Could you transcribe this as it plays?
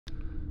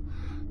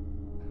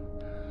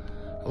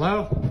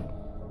Hello?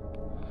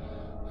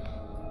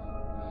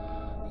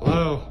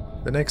 Hello?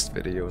 The next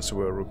videos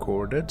were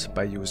recorded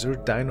by user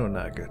Dino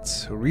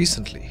Nuggets, who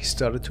recently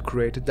started to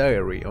create a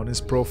diary on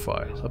his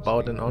profile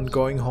about an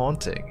ongoing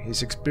haunting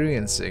he's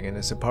experiencing in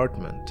his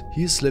apartment.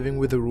 He is living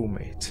with a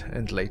roommate,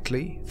 and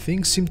lately,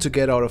 things seem to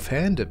get out of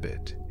hand a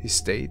bit. He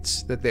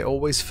states that they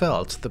always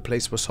felt the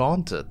place was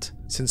haunted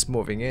since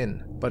moving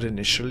in, but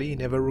initially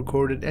never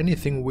recorded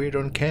anything weird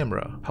on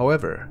camera.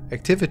 However,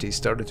 activity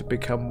started to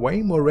become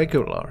way more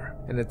regular,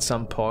 and at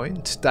some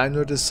point,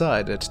 Dino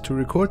decided to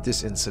record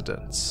these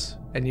incidents,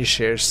 and he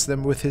shares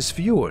them with his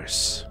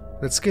viewers.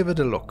 Let's give it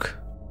a look.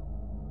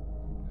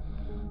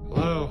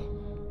 Hello?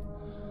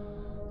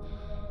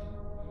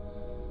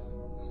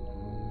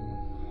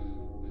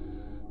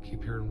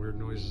 Keep hearing weird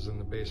noises in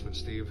the basement,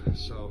 Steve,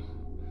 so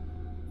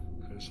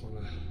I just want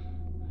to...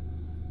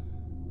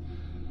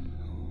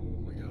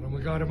 Oh my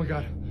god, oh my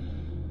god.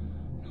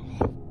 No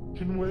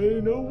fucking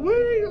way, no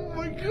way, oh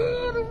my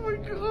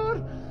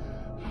god.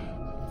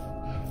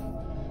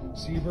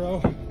 See,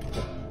 bro?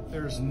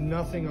 There's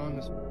nothing on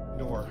this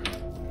door.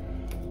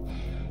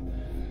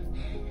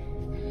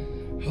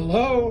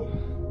 Hello?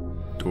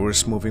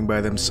 Doors moving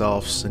by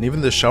themselves, and even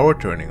the shower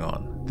turning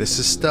on. This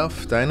is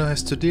stuff Dino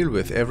has to deal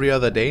with every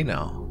other day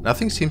now.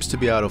 Nothing seems to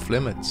be out of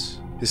limits.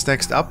 His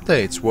next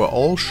updates were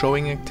all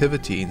showing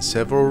activity in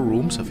several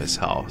rooms of his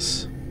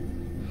house.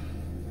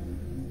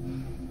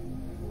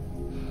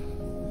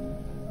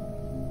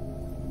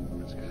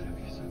 There's gotta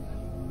be something.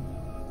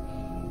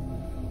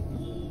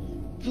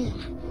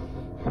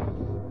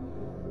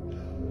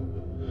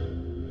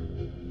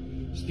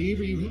 Steve,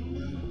 are you...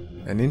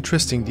 An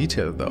interesting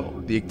detail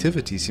though, the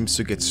activity seems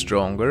to get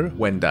stronger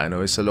when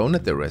Dino is alone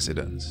at the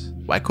residence.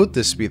 Why could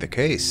this be the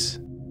case?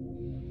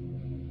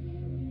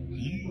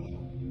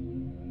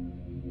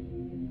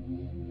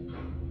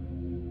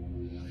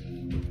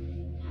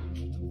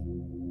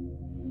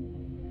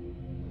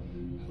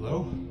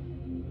 Hello?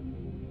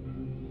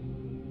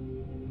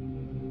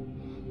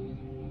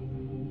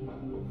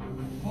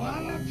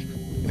 What?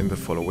 In the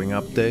following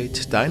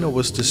update, Dino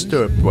was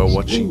disturbed while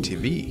watching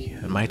TV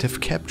and might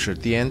have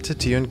captured the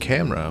entity on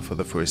camera for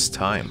the first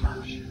time.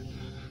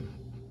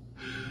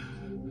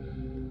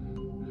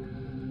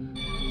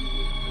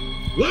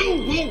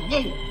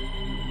 Whoa!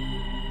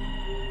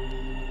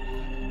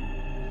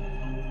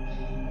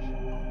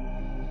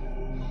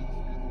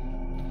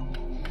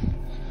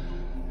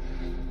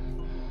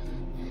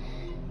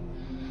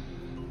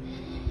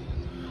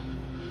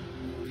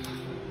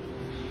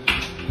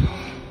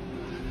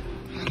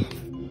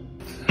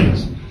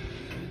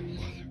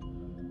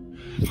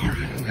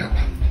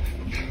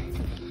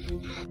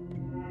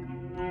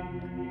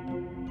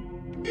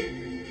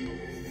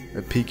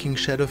 A peeking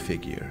shadow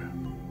figure.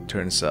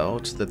 Turns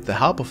out that the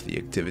hub of the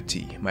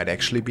activity might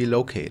actually be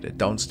located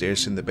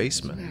downstairs in the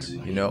basement,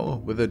 you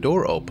know, where the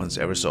door opens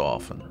ever so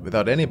often,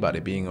 without anybody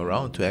being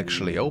around to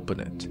actually open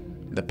it.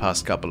 In the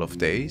past couple of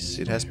days,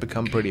 it has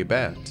become pretty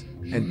bad,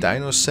 and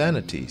Dino's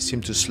sanity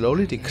seemed to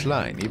slowly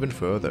decline even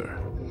further.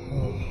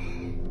 Oh.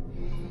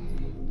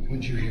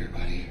 What'd you hear,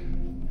 buddy?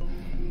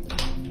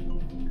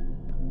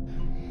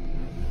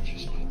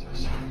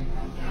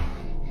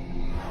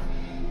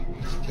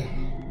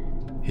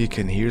 He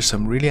can hear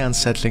some really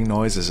unsettling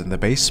noises in the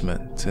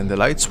basement, and the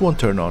lights won't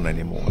turn on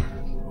anymore.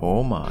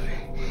 Oh my.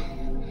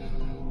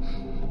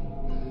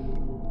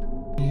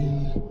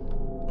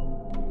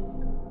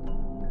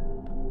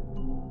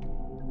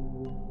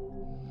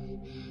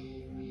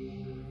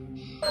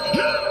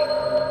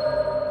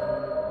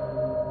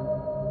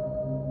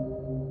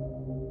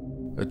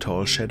 A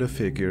tall shadow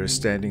figure is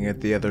standing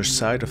at the other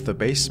side of the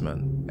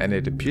basement, and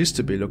it appears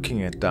to be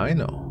looking at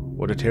Dino.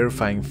 What a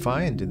terrifying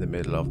find in the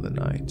middle of the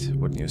night,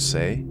 wouldn't you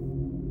say?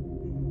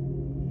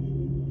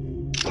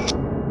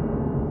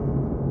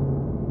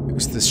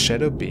 Is this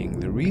shadow being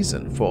the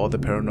reason for all the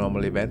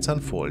paranormal events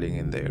unfolding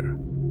in there?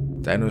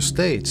 Dino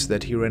states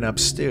that he ran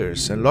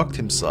upstairs and locked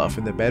himself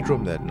in the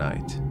bedroom that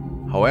night.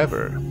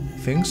 However,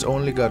 things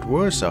only got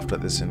worse after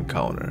this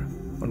encounter.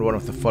 On one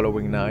of the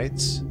following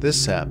nights,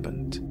 this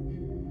happened.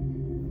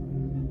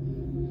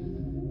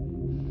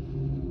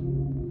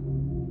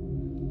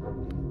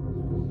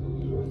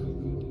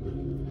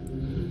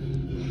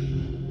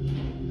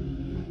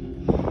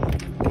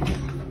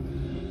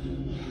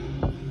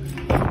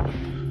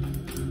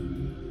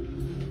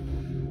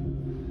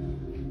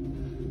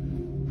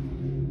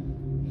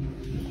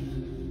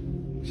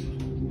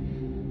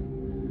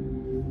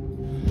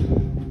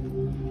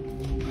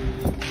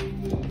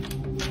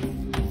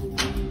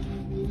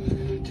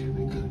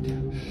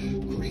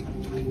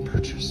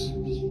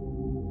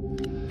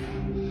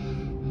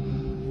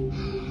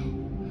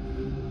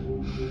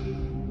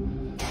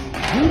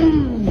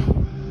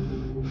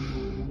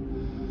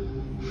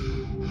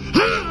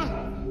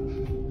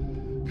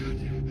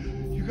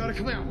 You gotta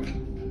come out. Oh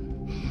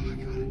my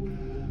god.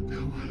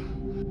 Come on.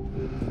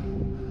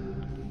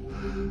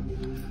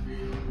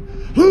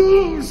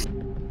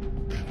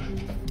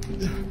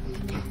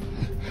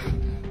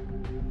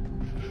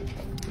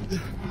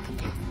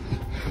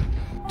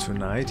 To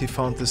Tonight he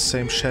found the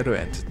same shadow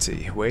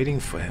entity waiting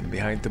for him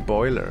behind the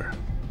boiler.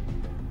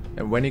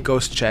 And when he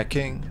goes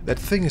checking, that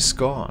thing is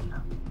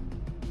gone.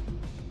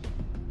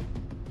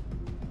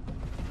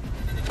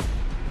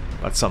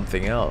 But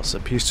something else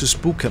appears to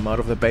spook him out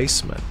of the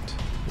basement.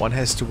 One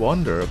has to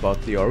wonder about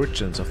the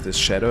origins of this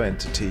shadow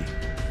entity.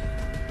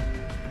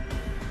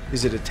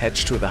 Is it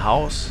attached to the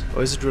house,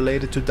 or is it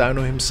related to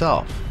Dino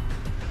himself?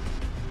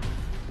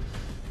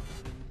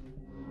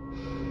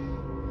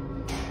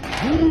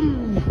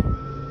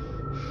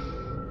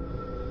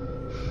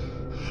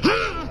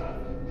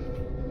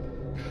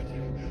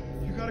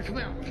 You gotta come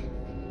out.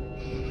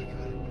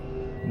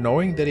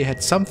 Knowing that he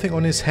had something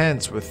on his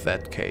hands with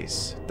that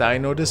case,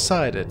 Dino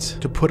decided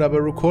to put up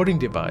a recording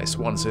device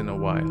once in a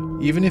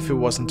while, even if he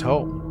wasn't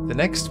home. The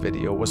next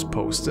video was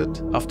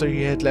posted after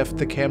he had left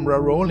the camera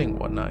rolling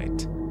one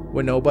night,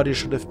 when nobody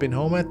should have been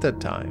home at that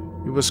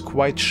time. He was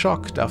quite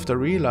shocked after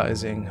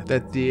realizing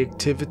that the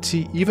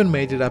activity even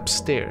made it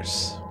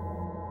upstairs.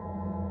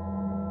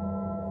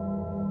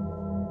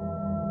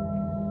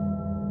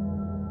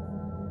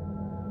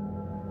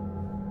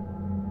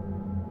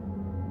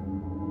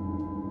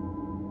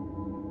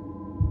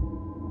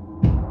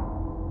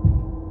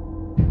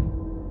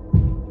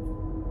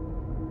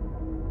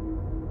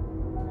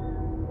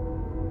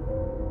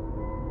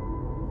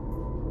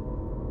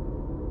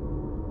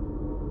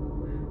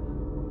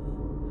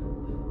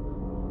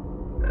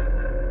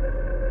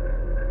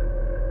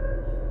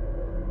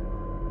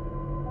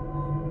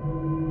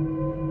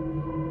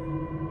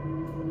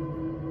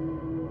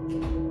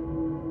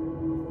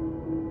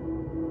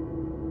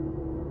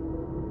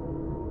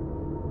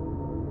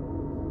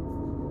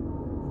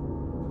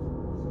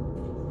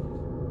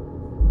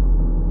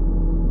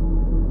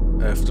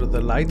 After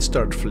the lights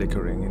start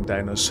flickering in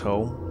Dino's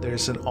home, there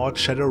is an odd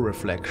shadow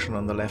reflection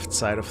on the left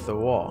side of the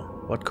wall.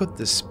 What could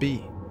this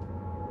be?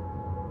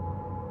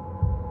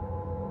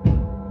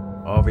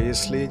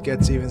 Obviously, it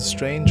gets even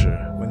stranger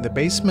when the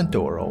basement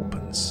door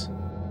opens.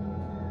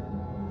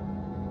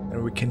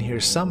 And we can hear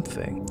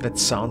something that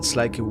sounds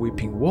like a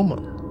weeping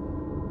woman.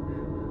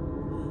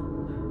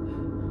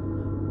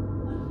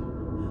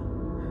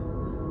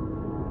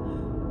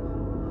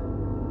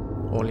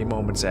 Only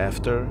moments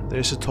after,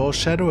 there's a tall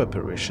shadow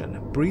apparition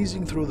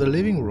breezing through the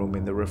living room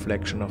in the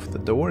reflection of the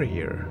door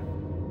here.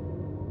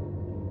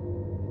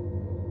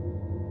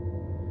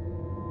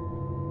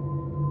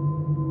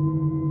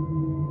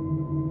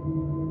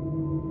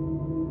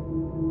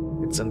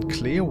 It's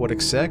unclear what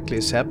exactly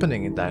is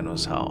happening in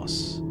Dino's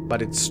house,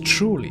 but it's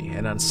truly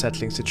an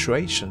unsettling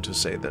situation to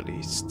say the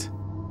least.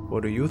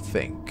 What do you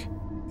think?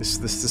 Is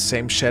this the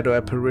same shadow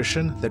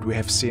apparition that we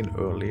have seen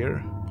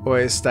earlier? Or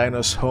is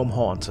Dino's home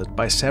haunted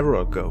by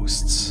several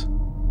ghosts?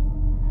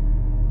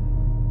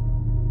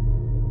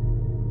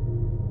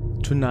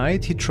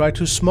 Tonight he tried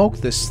to smoke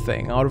this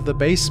thing out of the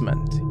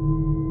basement.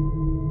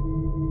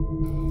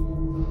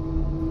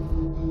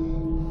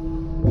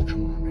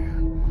 Come on, man.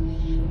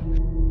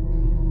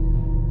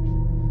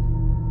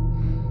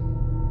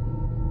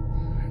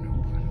 I know,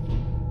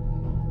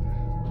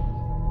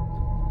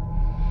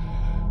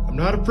 but I'm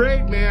not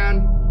afraid,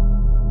 man.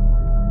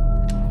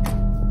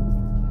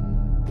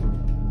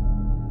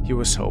 He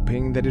was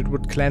hoping that it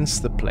would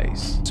cleanse the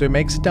place, so he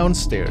makes it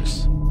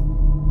downstairs.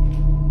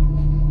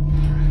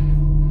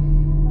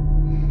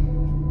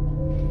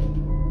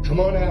 Come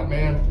on out,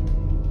 man.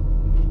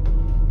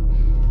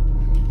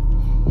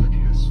 Fuck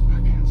yes,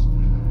 fuck yes.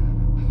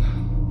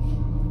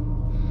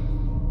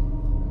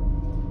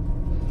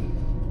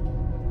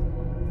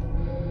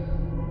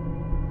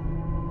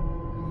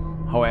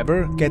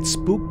 However, gets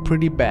spooked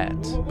pretty bad,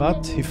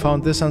 but he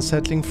found this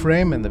unsettling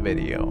frame in the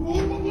video.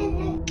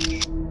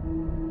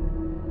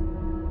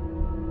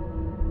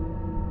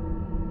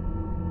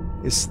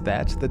 Is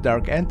that the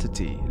dark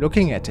entity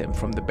looking at him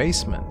from the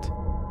basement?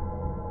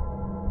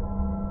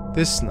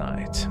 This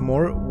night,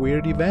 more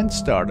weird events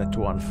started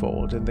to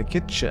unfold in the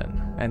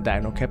kitchen, and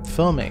Dino kept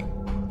filming.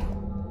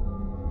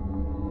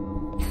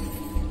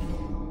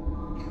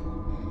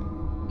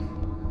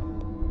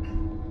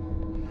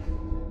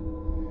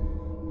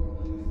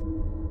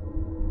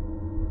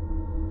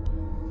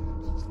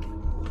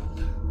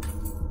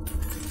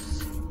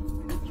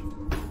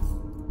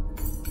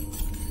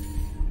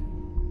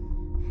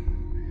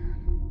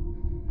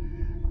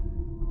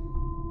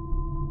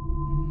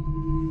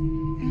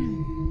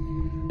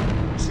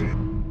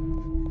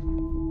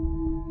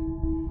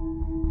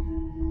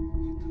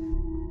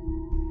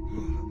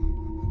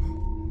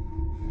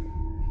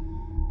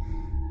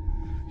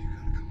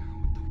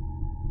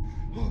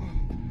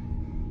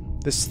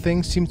 This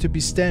thing seemed to be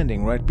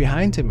standing right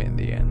behind him in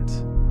the end.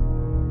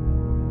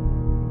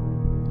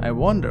 I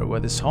wonder where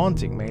this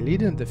haunting may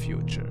lead in the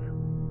future.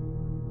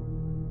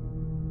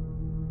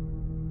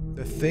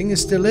 The thing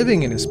is still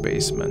living in his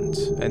basement,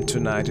 and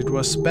tonight it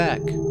was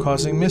back,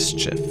 causing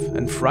mischief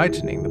and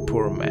frightening the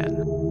poor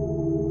man.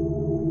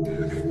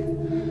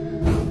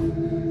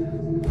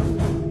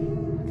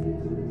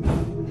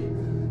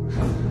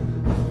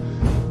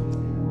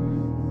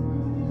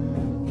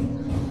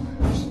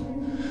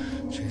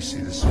 See,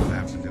 this is what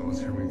happened to us.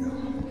 Here we go.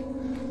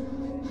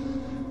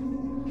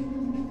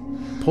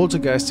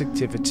 poltergeist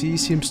activity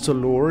seems to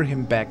lure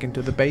him back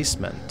into the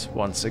basement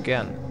once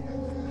again.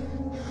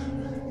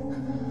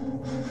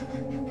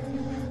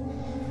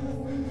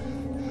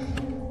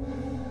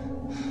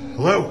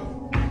 Hello?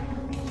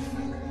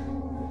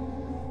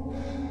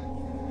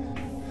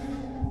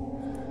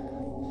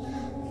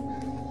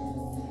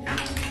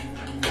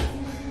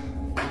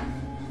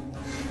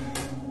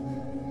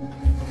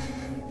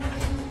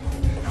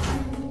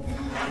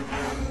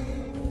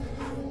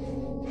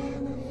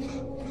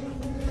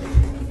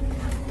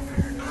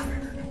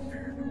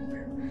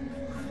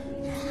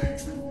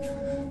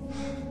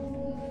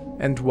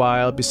 And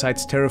while,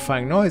 besides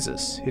terrifying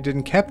noises, he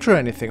didn't capture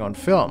anything on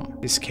film,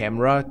 his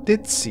camera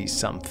did see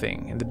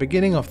something in the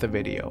beginning of the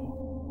video.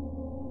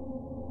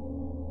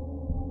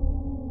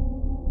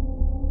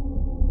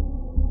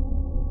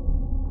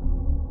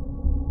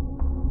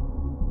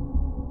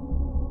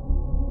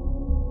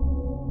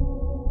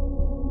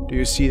 Do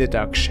you see the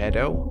dark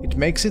shadow? It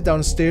makes it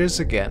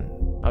downstairs again.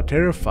 How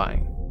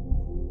terrifying.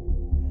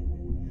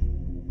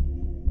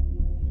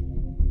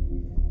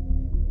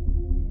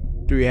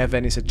 Do you have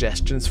any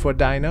suggestions for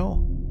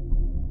Dino?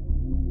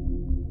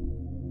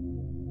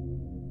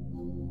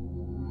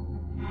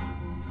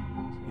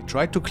 He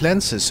tried to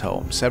cleanse his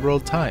home several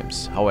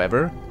times,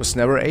 however, was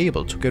never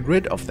able to get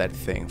rid of that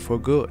thing for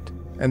good.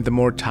 And the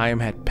more time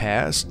had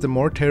passed, the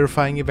more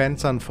terrifying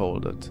events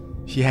unfolded.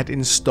 He had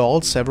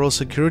installed several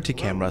security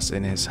cameras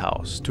in his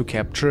house to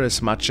capture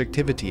as much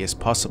activity as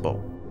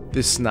possible.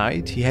 This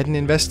night, he had an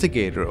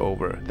investigator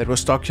over that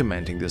was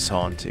documenting this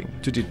haunting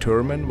to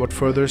determine what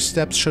further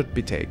steps should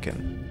be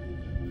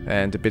taken.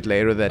 And a bit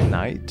later that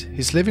night,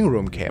 his living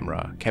room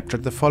camera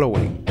captured the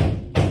following.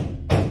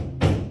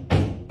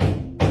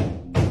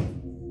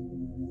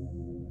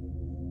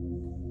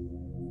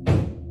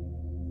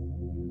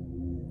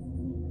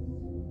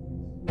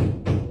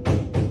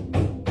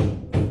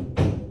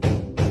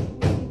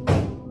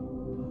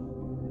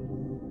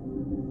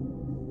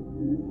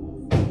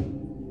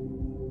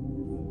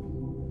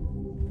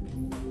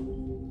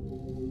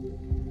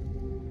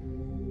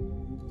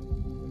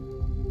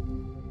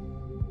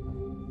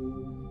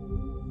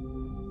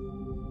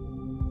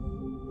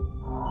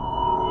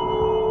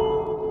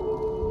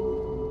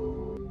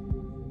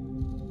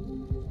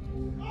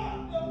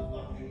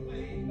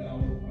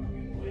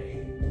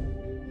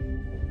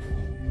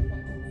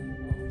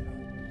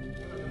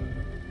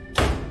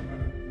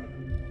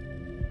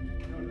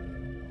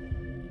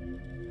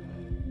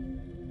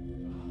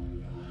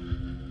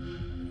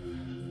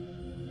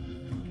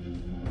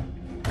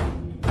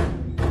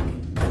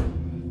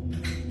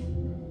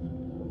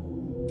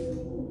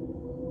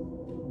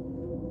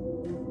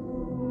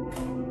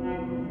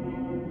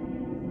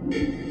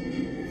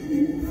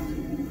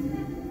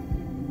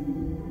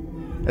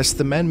 As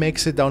the man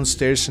makes it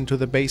downstairs into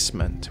the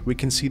basement, we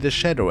can see the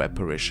shadow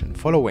apparition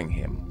following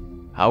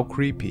him. How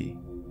creepy.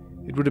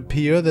 It would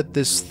appear that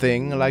this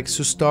thing likes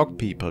to stalk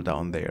people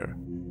down there.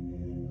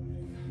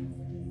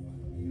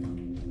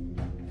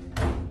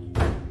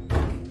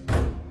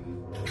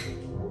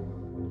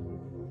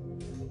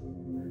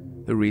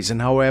 The reason,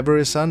 however,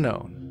 is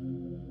unknown.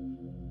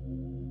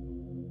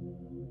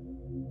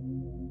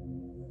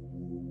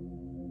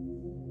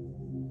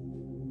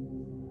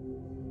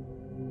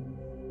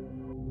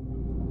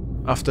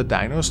 After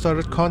Dino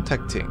started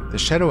contacting the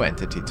shadow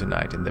entity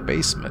tonight in the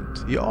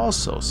basement, he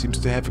also seems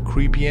to have a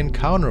creepy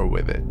encounter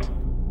with it.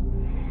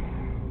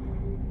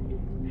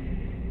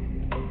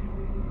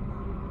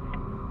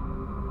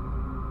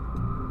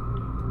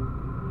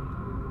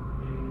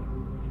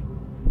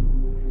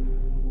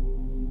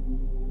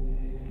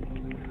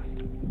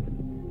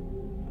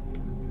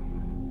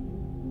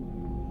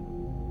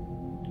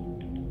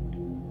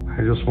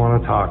 I just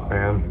want to talk,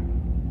 man.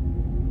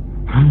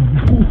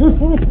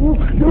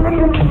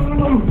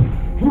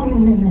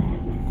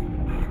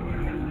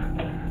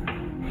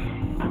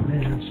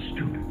 Man,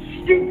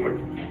 stupid.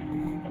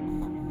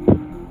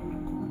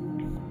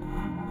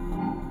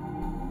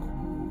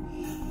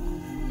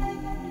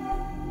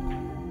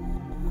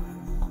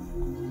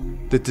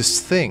 Did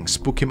this thing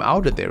spook him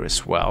out of there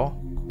as well?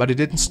 But it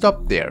didn't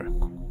stop there.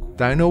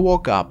 Dino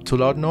woke up to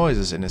loud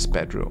noises in his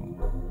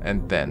bedroom,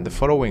 and then the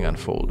following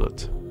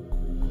unfolded.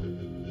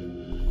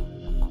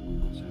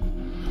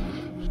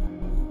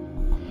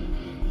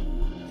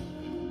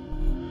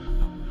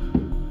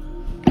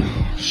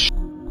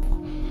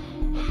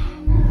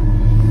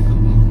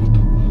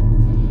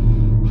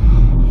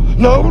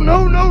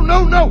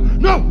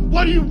 No!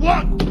 What do you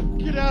want?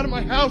 Get out of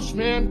my house,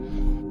 man!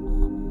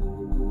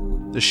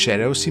 The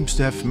shadow seems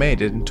to have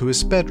made it into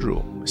his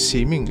bedroom,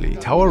 seemingly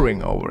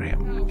towering over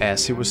him,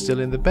 as he was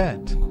still in the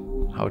bed.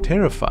 How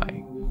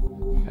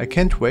terrifying. I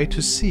can't wait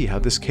to see how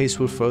this case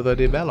will further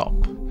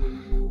develop.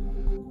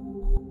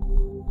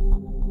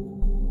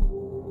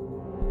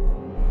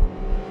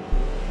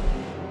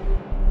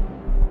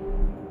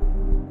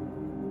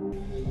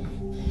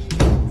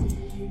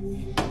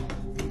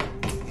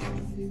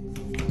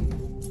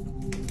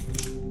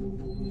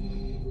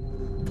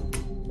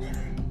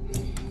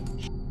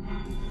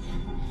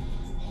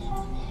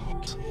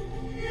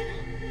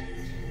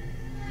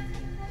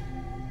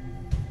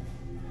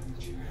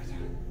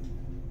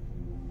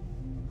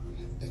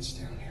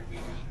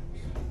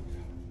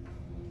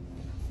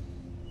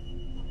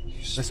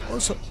 There's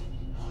also...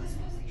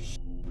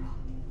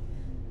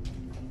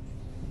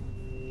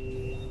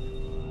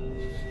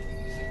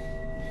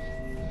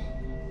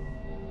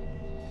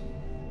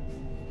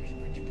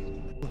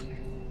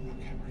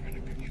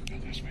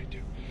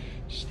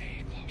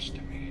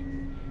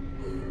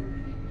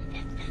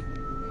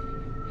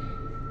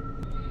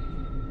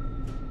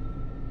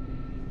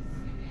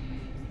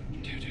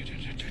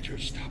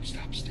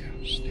 Stop,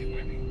 stay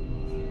by me.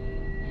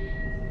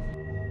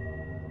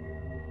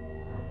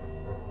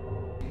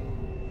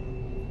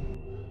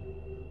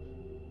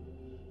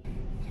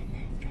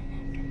 Don't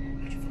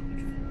move. It's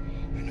fine.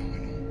 I know.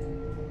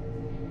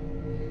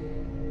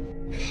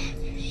 God,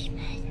 you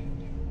smell it.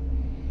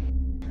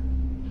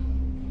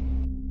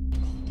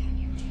 Cold down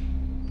here.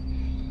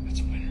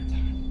 It's winter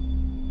time.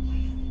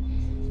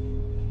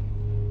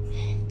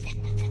 Oh, fuck.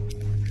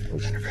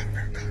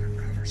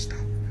 Undercover,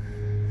 stop.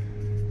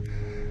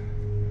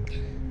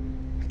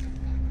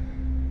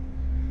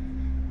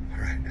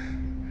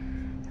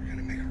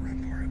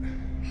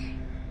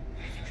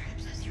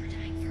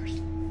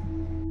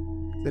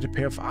 Is that a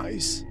pair of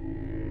eyes? Is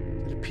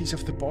that a piece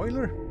of the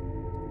boiler?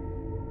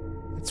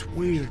 It's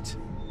weird.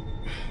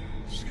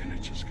 It's gonna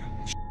just go.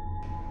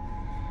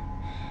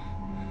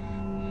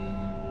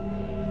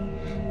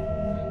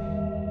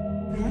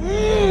 No.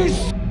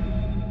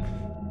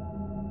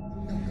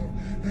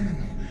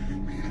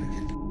 We gotta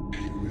get the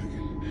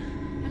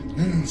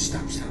No,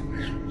 stop.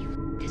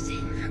 Is it?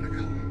 I gotta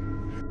go.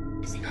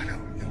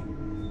 No.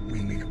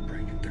 We make a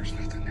break. There's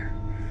nothing there.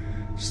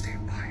 Stay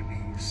by me.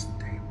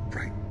 Stay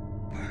right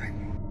behind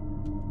me.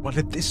 Well,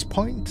 at this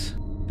point,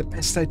 the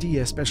best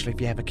idea, especially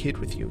if you have a kid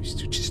with you, is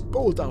to just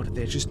bolt out of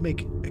there, just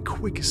make a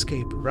quick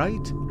escape,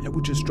 right? I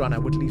would just run, I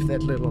would leave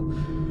that little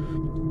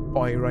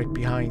boy right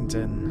behind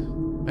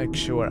and make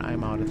sure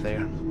I'm out of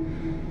there.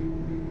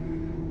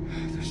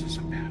 This is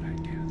a bad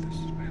idea.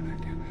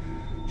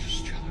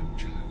 Just chill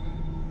out.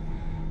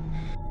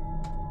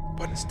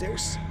 But it's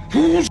there's...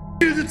 Oh,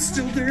 shit, it's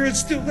still there. Why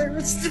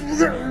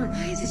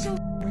is it so?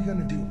 What are we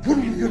gonna do? What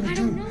are we gonna I do?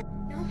 don't know.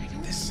 No, I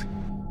don't. This...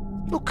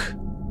 Look!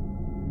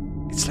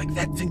 It's like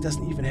that thing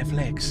doesn't even have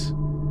legs.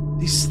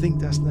 This thing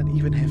does not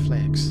even have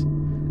legs.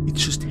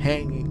 It's just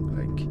hanging,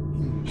 like...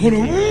 Hold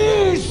on!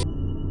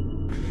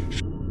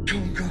 Oh,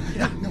 God.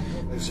 Yeah. No.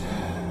 This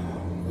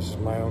is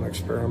my own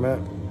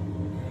experiment.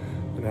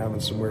 Been having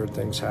some weird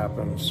things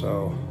happen,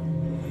 so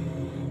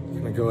I'm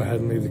gonna go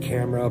ahead and leave the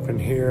camera up in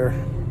here.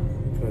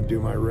 I'm gonna do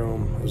my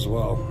room as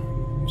well.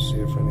 See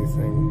if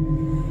anything,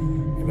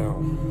 you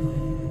know.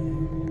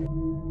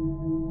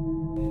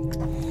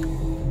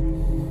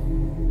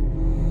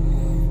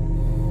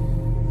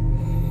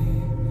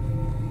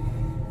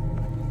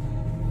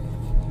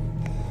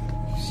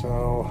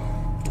 So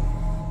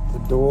the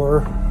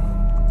door,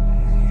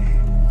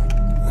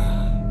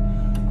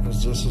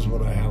 this is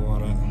what I have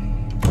on it.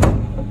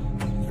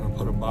 I'm gonna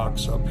put a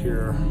box up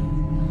here.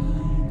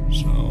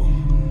 So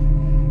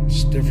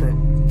it's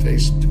different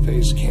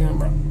face-to-face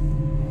camera.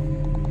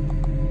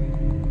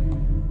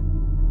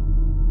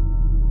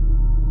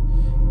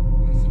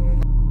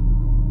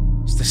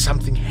 Is there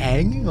something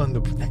hanging on the...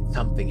 That's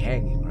something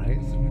hanging,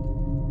 right?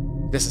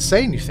 Doesn't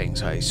say anything,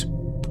 so I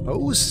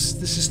suppose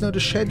this is not a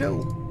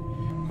shadow.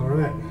 All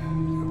right, got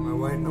my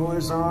white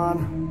noise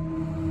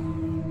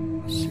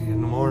on. See you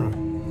in the morning.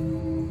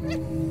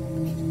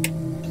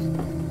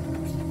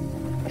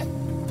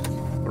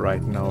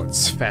 Right now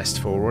it's fast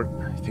forward.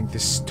 I think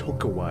this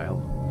took a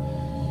while.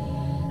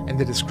 And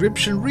the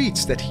description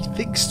reads that he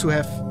thinks to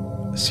have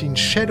seen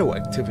shadow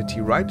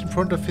activity right in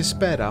front of his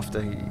bed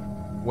after he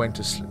went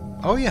to sleep.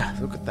 Oh yeah,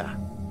 look at that.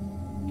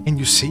 Can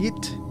you see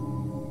it?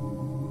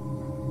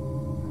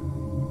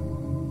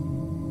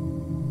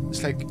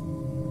 It's like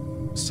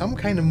some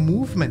kind of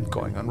movement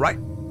going on, right?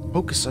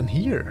 Focus on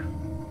here.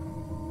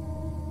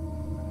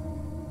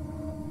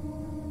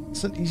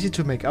 It's not easy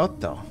to make out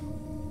though.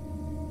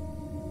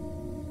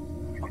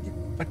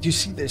 But you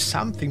see there's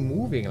something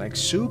moving like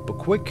super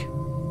quick.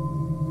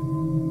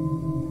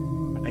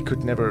 I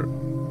could never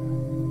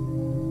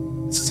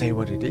say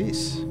what it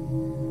is.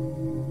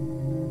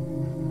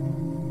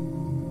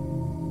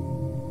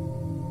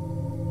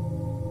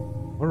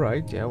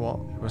 Alright, yeah,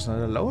 well, he was not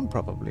alone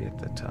probably at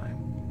that time.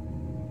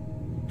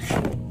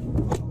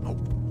 Oh.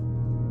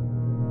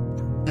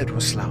 That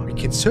was loud. We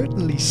can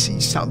certainly see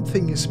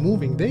something is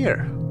moving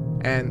there.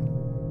 And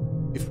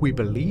if we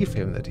believe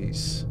him that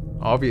he's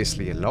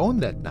obviously alone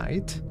that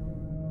night,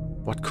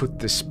 what could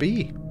this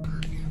be?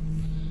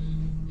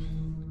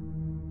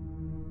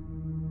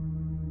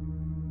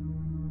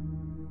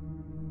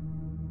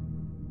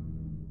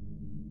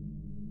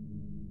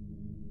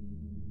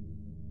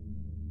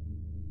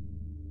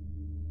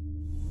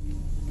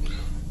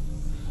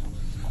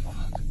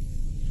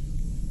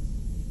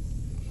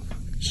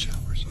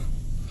 Showers up.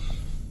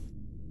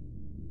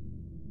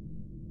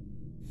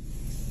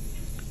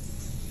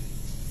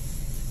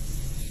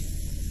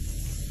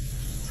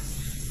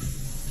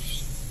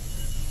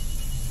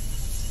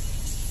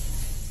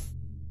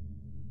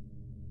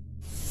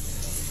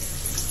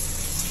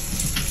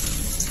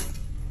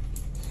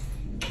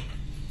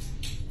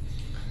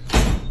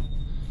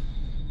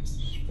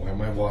 Why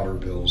my water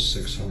bill is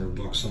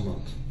 $600 a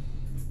month.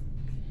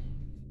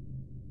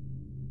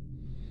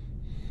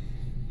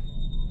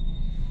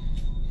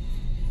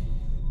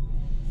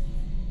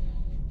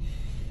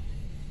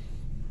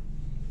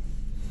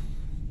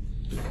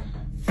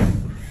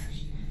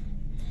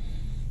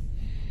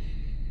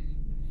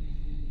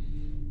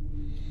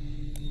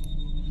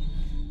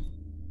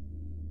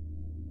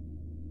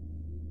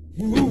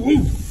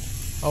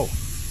 Oh.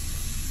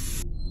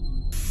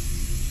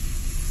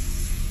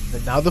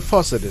 And now the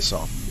faucet is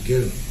on.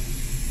 Get it.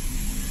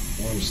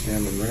 Well, I'm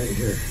standing right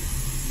here.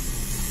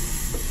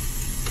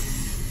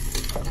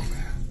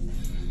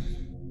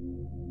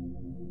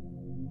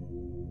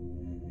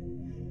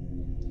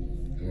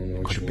 I don't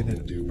know what you want me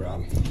to do,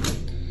 Rob.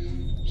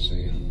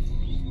 See,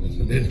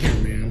 nothing in here,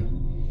 man.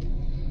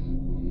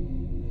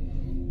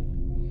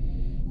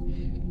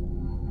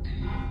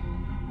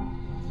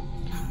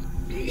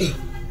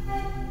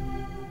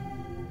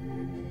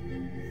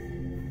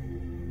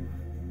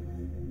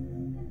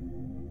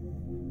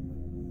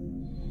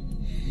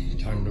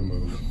 Time to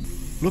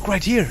move. Look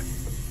right here.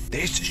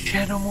 There's a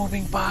shadow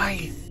moving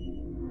by.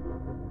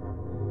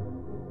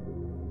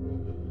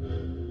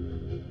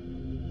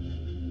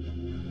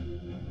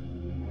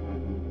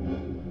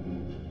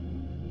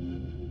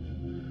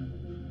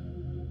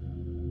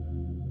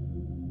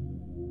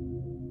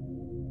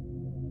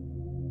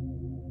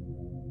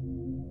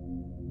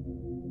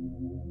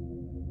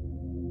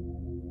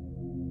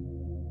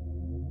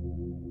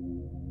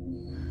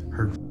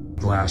 Heard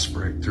glass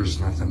break. There's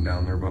nothing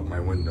down there but my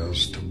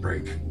windows to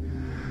break.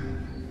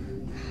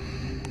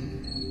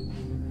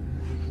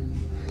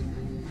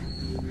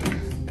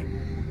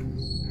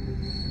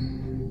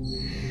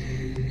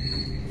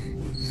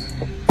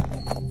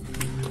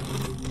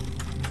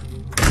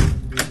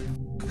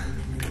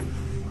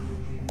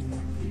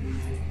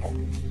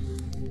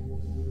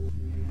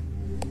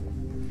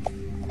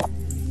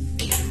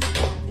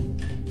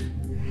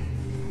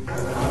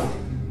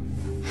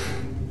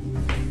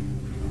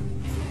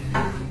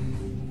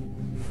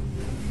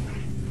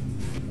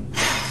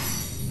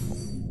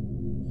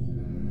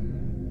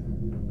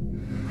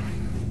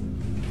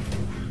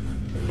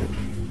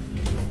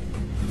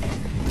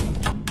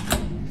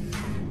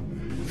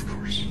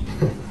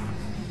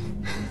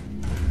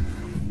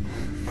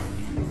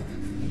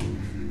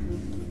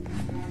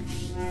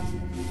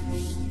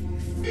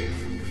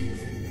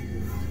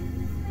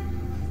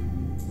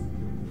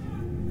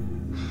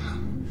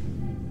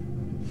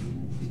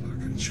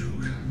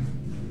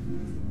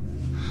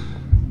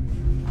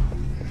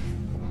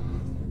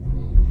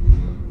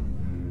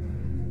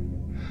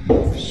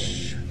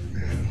 Shit,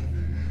 man.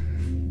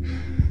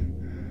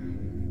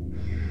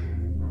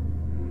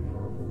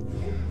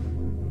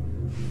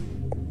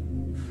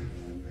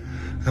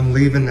 I'm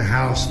leaving the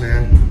house,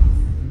 man.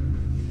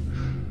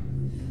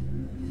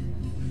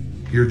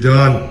 You're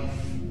done.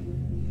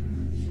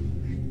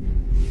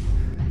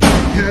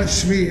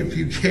 Catch me if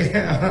you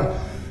can.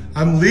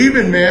 I'm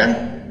leaving,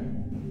 man.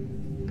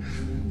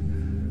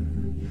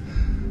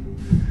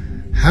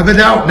 Have it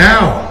out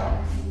now.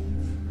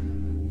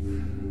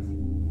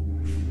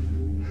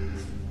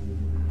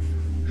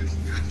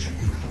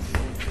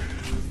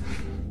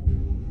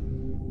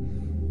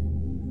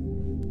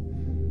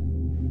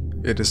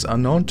 It is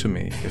unknown to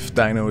me if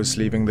Dino is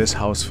leaving this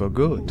house for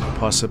good,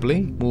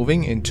 possibly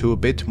moving into a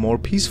bit more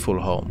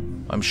peaceful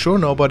home. I'm sure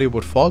nobody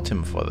would fault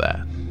him for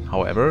that.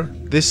 However,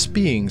 this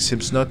being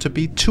seems not to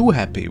be too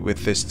happy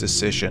with this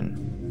decision.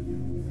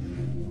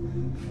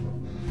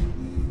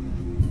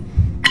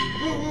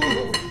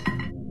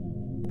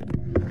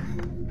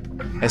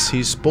 As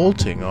he's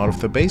bolting out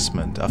of the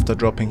basement after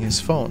dropping his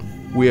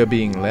phone, we are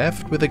being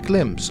left with a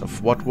glimpse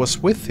of what was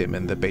with him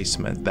in the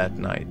basement that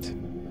night.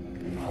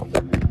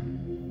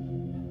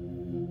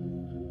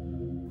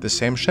 The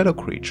same shadow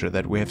creature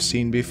that we have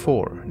seen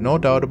before, no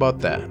doubt about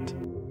that.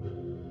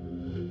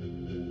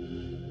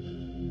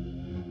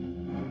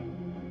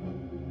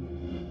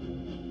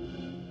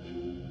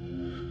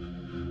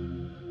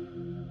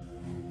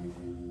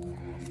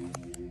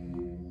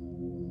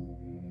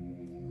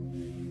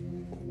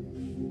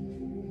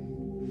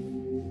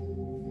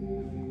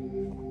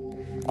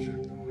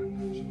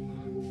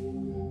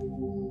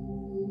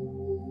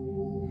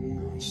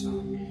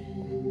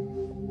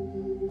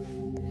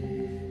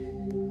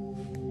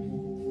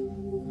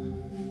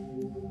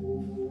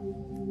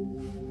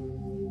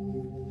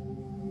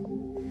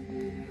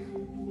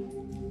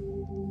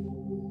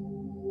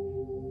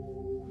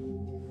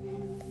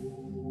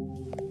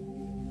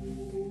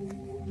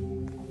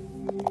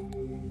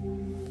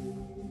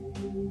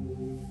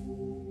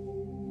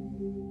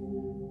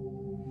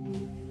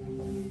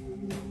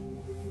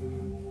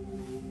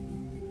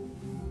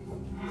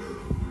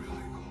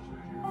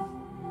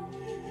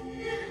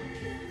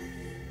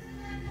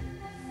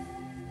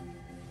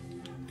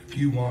 If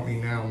you want me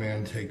now,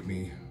 man, take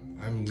me.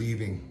 I'm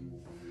leaving.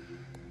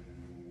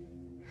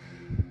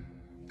 I'm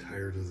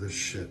tired of this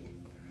shit.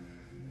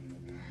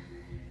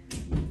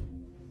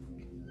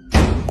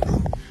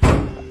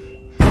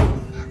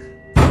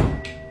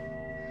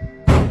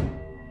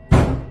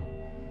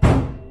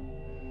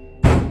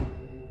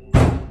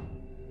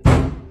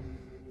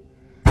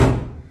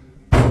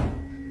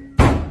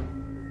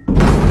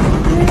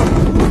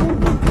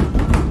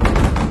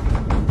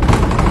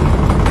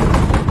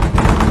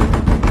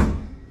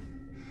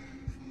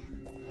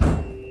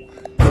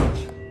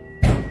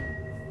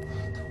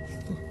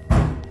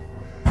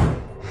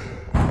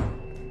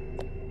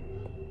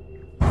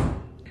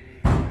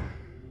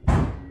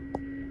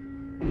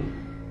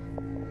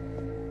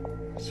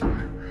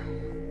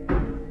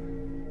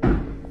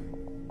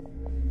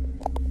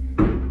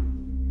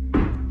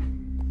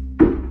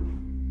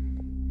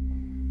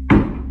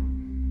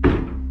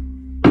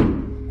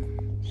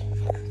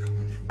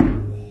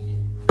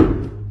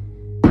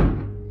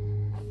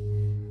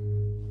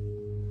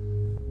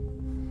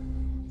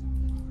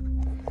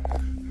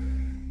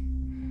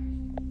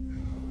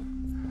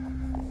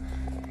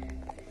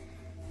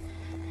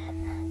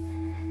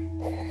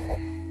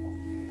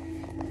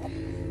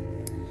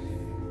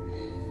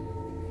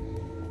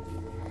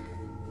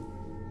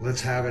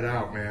 Let's have it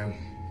out, man.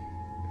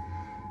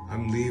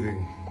 I'm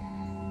leaving.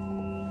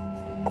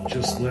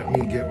 Just let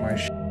me get my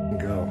shit and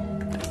go.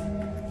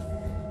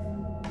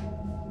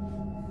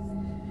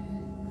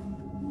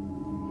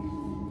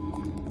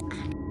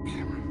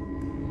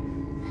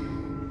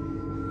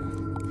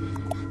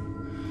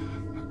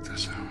 Fuck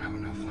this, I don't have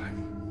enough light.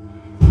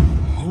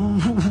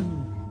 Oh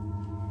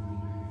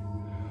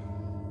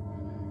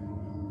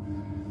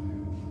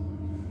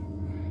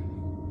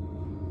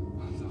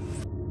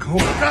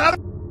God!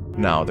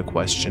 Now the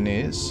question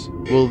is,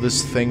 will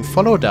this thing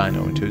follow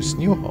Dino into his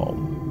new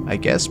home? I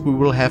guess we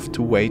will have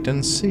to wait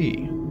and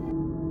see.